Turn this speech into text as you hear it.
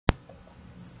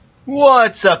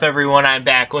What's up, everyone? I'm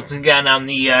back once again on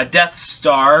the Death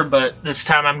Star, but this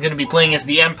time I'm going to be playing as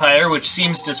the Empire, which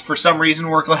seems to, for some reason,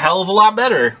 work a hell of a lot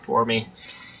better for me.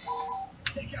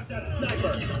 Take out that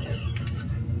sniper!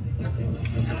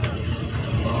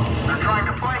 They're trying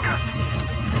to flank us.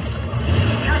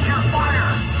 Check your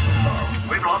fire!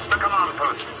 We've lost the command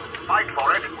post. Fight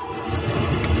for it.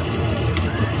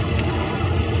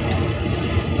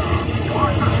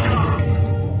 Towards the sky.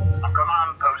 A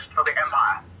command post for the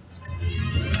Empire.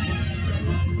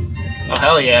 Oh,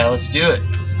 hell yeah, let's do it.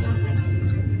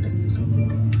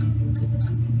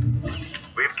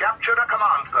 We've captured a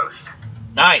command post.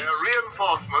 Nice. Their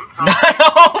reinforcements are...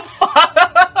 Oh,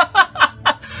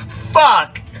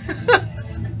 fuck!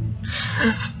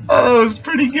 Oh, that was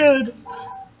pretty good.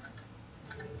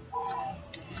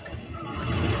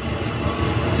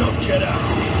 Don't get out!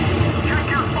 Check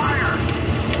your fire!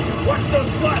 Watch those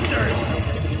blasters!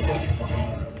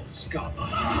 Scum.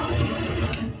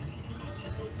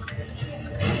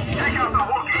 Take out the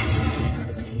Wookiee!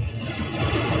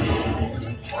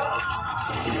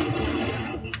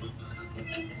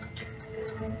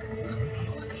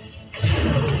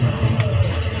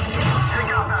 Take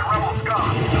out that rebel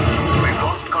scum! We've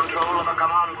lost control of the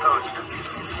command post.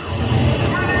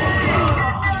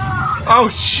 Oh,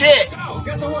 shit! Now,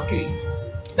 get the Wookiee!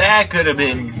 That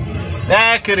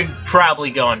could have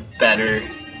probably gone better.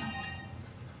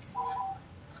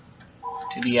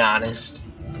 To be honest.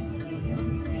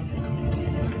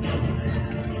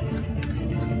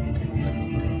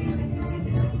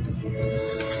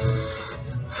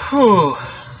 Whew.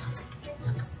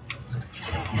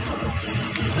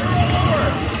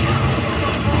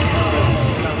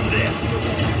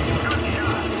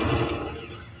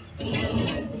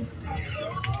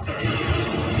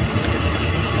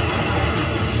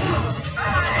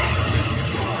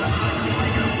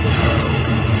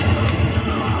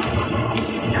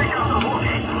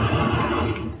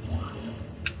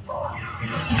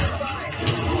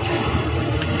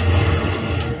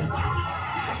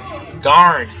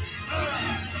 Darn.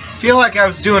 Feel like I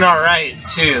was doing alright,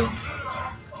 too.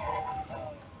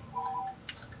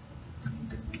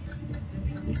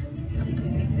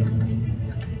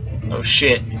 Oh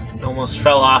shit. Almost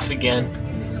fell off again.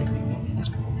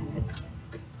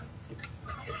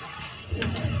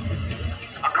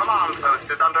 A command post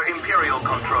is under Imperial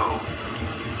control.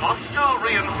 Hostile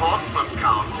reinforcement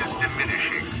count is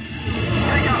diminishing.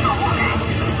 Take out the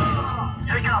Wookiee!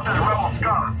 Take out that rebel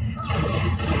scum!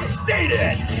 Stay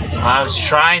dead! I was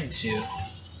trying to.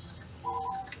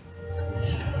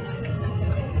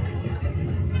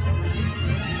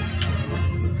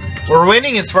 We're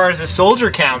winning as far as the soldier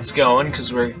count's going,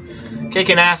 because we're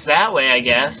kicking ass that way, I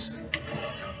guess.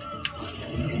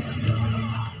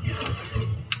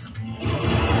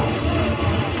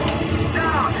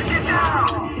 Down! Get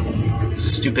down!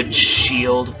 Stupid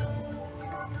shield.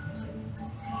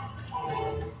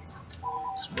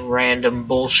 Some random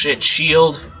bullshit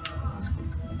shield.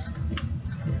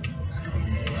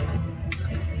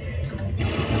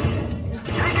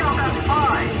 Take out that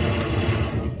spy!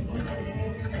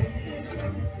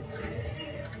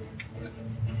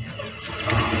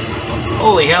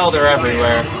 Holy hell, they're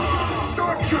everywhere.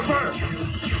 Stormtrooper!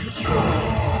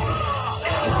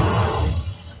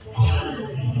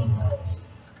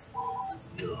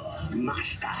 Your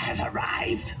master has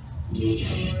arrived.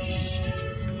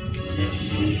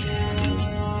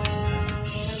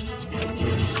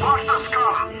 Watch the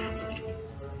scum!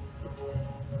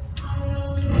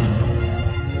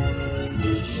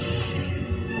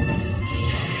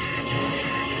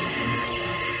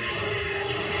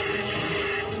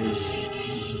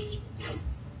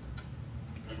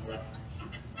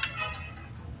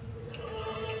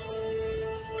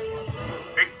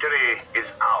 Victory is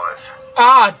ours.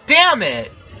 Ah, damn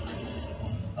it!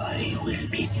 I will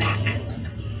be back.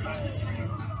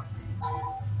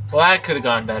 Well, that could have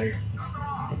gone better.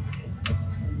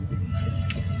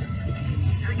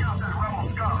 Take out that rebel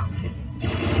scum!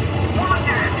 One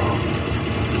dead!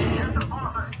 Get the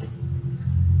forces!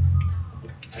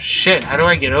 Shit, how do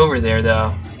I get over there,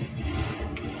 though?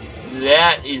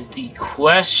 That is the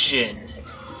question.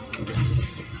 Go!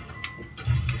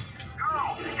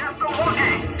 Get the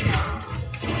Wookiee!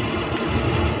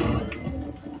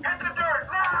 Hit the dirt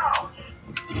now!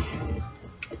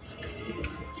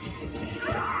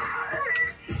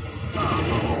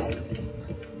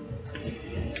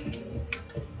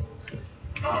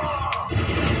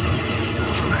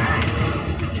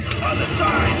 On the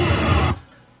side!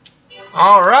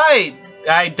 Alright!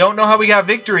 I don't know how we got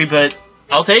victory, but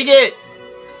I'll take it!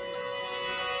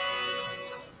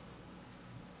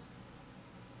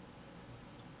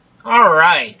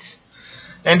 Alright.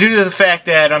 And due to the fact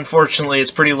that, unfortunately,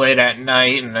 it's pretty late at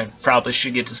night, and I probably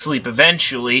should get to sleep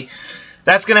eventually,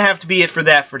 that's going to have to be it for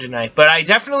that for tonight. But I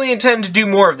definitely intend to do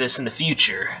more of this in the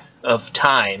future. Of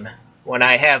time. When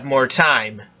I have more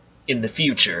time in the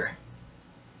future.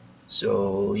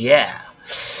 So, yeah.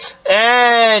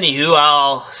 Anywho,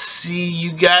 I'll see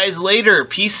you guys later.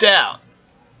 Peace out.